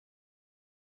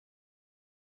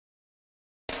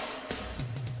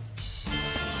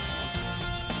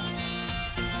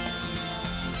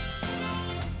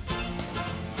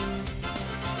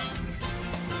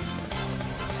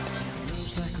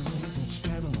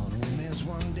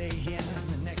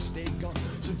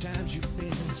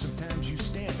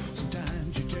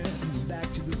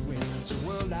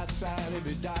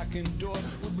every darkened door.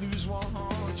 Where blues won't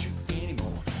haunt you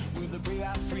anymore. Where the brave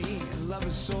are free and love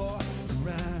is sore.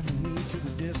 Riding me to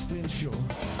the distant shore.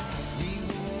 We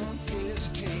won't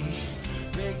hesitate.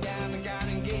 Break down the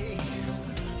garden gate.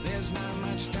 There's not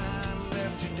much time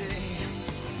left today.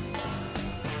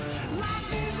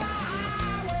 Life is a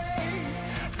highway.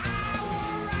 I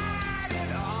will ride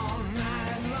it all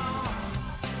night long.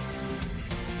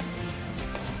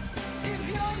 If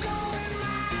you're going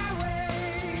my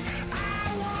way, I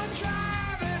will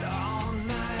drive it all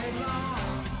night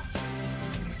long.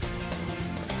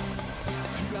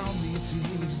 Through all these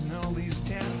cities and all these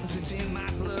towns, it's in my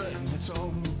blood and it's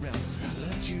all around. I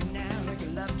loved you now like I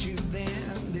loved you then.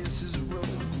 This is a road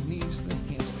that needs the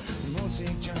hints. From Old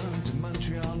St. John to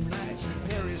Montreal nights,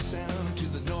 Paris Sound to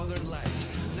the Northern Lights.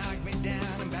 Knock me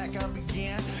down and back up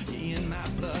again. You're in my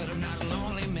blood, I'm not a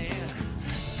lonely man.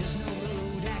 There's no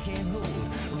road I can't hold.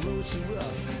 A road so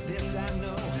rough, this I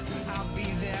know. I'll be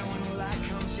there when the light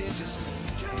comes here. Just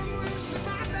tell me where's the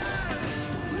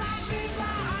life is a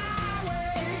highway.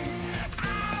 I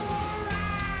will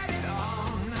ride it all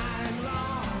night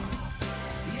long.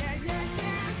 Yeah, yeah,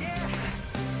 yeah, yeah.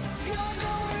 You're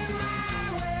going my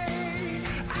way.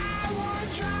 I will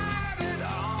drive it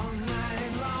all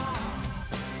night long.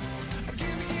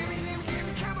 Give me, give me, give me, give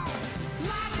me, come on.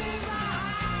 Life is a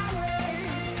highway.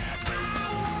 I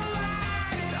will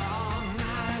ride it all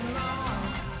night long.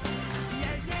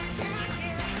 Yeah, yeah, yeah,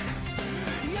 yeah.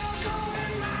 You're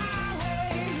going my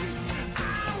way. I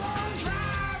will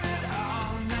drive it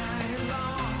all night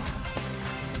long.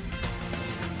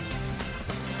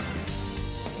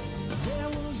 There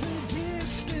was a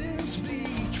distance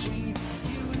between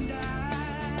you and I.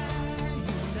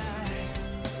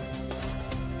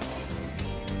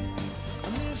 A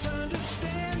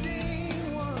misunderstanding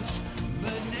once,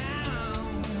 but now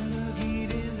look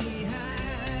it in the eye.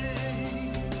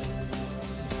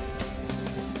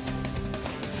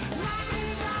 Life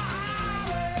is a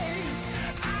highway.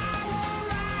 I will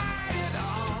ride it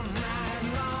all night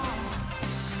long.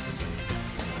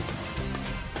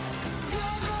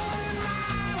 You're going my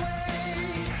way.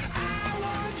 I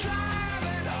will drive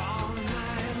it all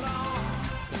night long.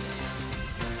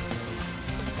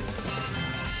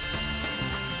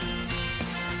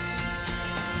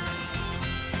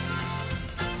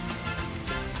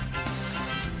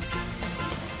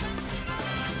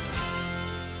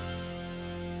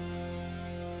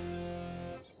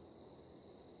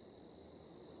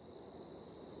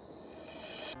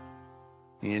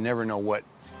 You never know what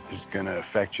is going to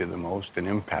affect you the most and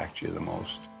impact you the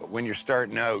most. But when you're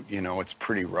starting out, you know, it's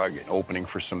pretty rugged. Opening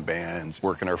for some bands,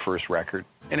 working our first record.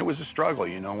 And it was a struggle,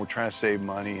 you know. We're trying to save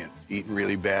money and eating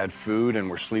really bad food, and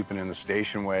we're sleeping in the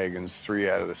station wagons 3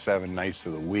 out of the 7 nights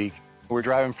of the week. We're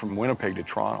driving from Winnipeg to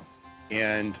Toronto.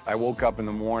 And I woke up in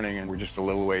the morning, and we're just a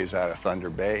little ways out of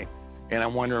Thunder Bay. And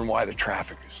I'm wondering why the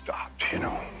traffic has stopped, you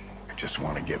know. I just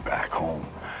want to get back home.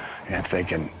 And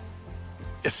thinking,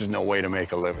 this is no way to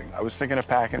make a living. I was thinking of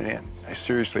packing it in. I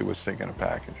seriously was thinking of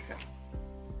packing it in.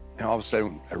 And all of a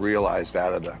sudden, I realized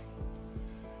out of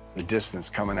the distance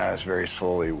coming at us very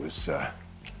slowly was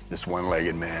this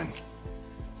one-legged man,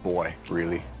 boy,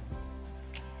 really.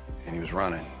 And he was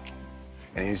running.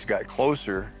 And as he got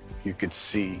closer, you could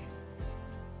see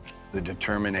the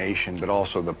determination, but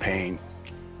also the pain,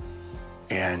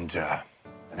 and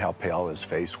how pale his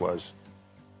face was.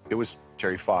 It was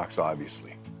Terry Fox,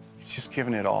 obviously. He's just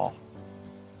giving it all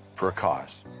for a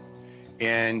cause.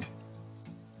 And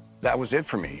that was it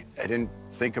for me. I didn't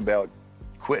think about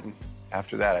quitting.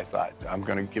 After that, I thought, I'm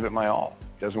gonna give it my all.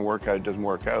 Doesn't work out, it doesn't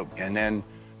work out. And then,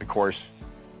 of course,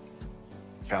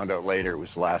 found out later it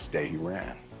was the last day he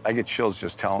ran. I get chills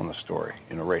just telling the story,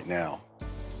 you know, right now.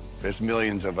 There's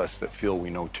millions of us that feel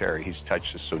we know Terry. He's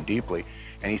touched us so deeply,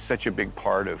 and he's such a big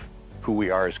part of who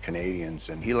we are as Canadians,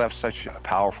 and he left such a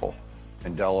powerful,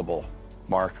 indelible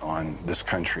mark on this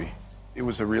country. It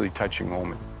was a really touching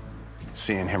moment,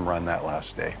 seeing him run that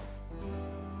last day.